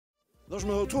Alors, je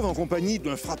me retrouve en compagnie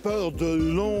d'un frappeur de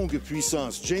longue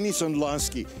puissance, Jamie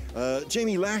Sadlowski.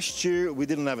 Jamie, last year we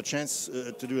didn't have a chance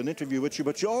to do an interview with you,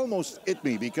 but you almost hit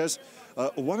me because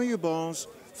one of your balls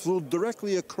flew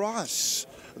directly across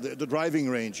the driving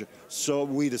range. So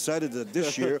we decided that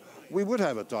this year we would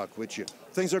have a talk with you.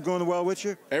 Things are going well with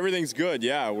you? Everything's good,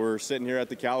 yeah. We're sitting here at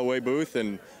the Callaway booth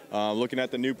and looking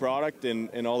at the new product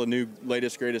and all the new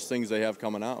latest, greatest things they have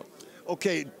coming out.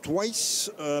 Okay, twice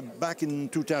back in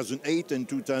 2008 and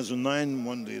 2009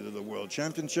 won the World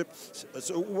Championship.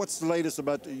 So what's the latest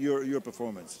about your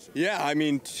performance? Yeah, I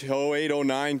mean, 08,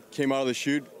 09 came out of the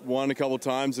chute, won a couple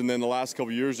times, and then the last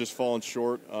couple years just fallen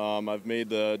short. I've made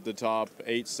the top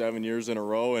 8, 7 years in a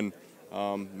row and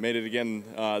made it again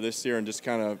this year and just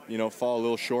kind of, fall a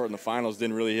little short in the finals.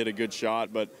 Didn't really hit a good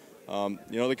shot, but,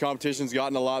 the competition's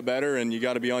gotten a lot better and you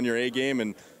got to be on your A game,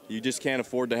 and you just can't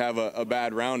afford to have a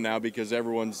bad round now because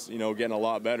everyone's, getting a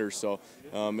lot better. So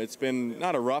it's been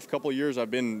not a rough couple of years.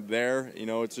 I've been there.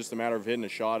 It's just a matter of hitting a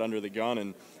shot under the gun,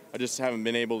 and I just haven't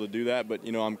been able to do that. But,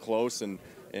 I'm close, and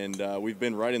we've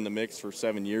been right in the mix for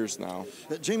 7 years now.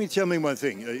 Jamie, tell me one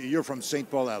thing. You're from St.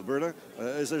 Paul, Alberta.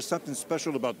 Is there something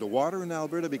special about the water in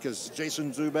Alberta? Because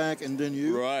Jason Zuback and then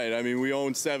you? Right. I mean, we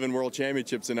own 7 world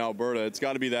championships in Alberta. It's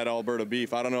got to be that Alberta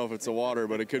beef. I don't know if it's the water,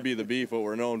 but it could be the beef, what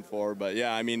we're known for. But,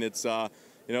 yeah, I mean, it's,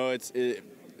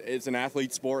 it's an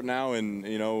athlete sport now, and,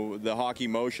 the hockey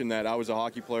motion that I was a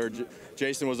hockey player.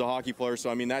 Jason was a hockey player, so,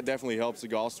 I mean, that definitely helps the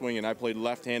golf swing, and I played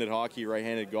left-handed hockey,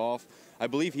 right-handed golf. I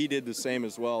believe he did the same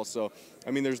as well. So,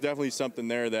 I mean, there's definitely something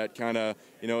there that kind of,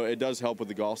 it does help with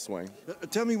the golf swing.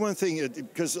 Tell me one thing,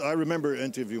 because I remember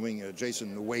interviewing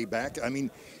Jason way back. I mean,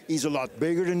 he's a lot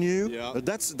bigger than you. Yeah.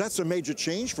 That's a major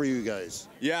change for you guys.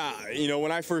 Yeah,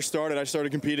 when I first started, I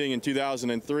started competing in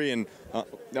 2003, and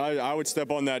I would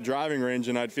step on that driving range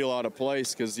and I'd feel out of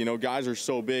place because, guys are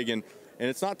so big. And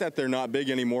it's not that they're not big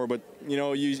anymore, but,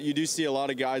 you do see a lot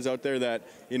of guys out there that,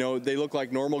 they look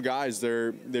like normal guys.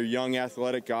 They're young,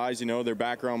 athletic guys. Their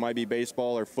background might be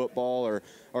baseball or football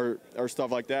or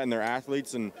stuff like that, and they're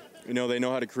athletes, and, they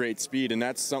know how to create speed, and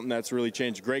that's something that's really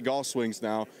changed. Great golf swings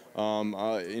now. From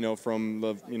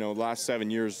the, last 7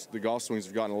 years, the golf swings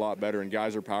have gotten a lot better, and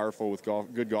guys are powerful with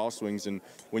good golf swings, and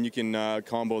when you can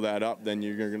combo that up, then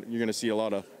you're going to see a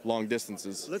lot of long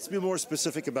distances. Let's be more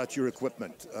specific about your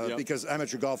equipment, because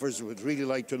amateur golfers would really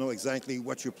like to know exactly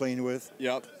what you're playing with.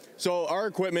 Yep. So our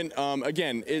equipment,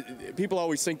 again, people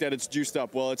always think that it's juiced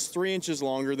up. Well, it's 3 inches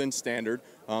longer than standard,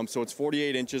 so it's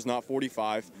 48 inches, not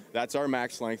 45. That's our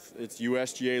max length. It's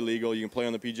USGA legal. You can play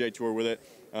on the PGA Tour with it.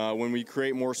 When we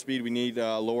create more speed, we need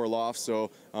lower lofts. So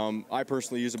I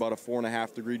personally use about a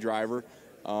 4.5-degree driver.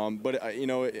 But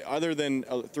other than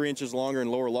 3 inches longer and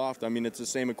lower loft, I mean, it's the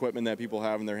same equipment that people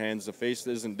have in their hands. The face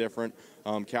isn't different.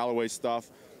 Callaway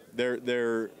stuff.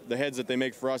 The heads that they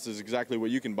make for us is exactly what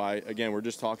you can buy. Again, we're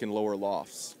just talking lower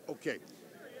lofts. Okay.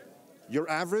 Your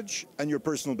average and your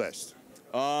personal best?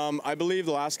 I believe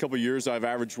the last couple of years I've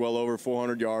averaged well over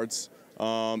 400 yards.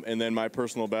 And then my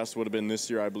personal best would have been this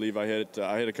year. I believe I hit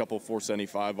a couple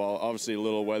 475. Obviously a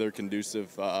little weather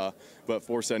conducive, but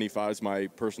 475 is my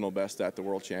personal best at the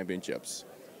World Championships.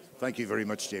 Thank you very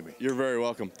much, Jamie. You're very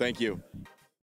welcome. Thank you.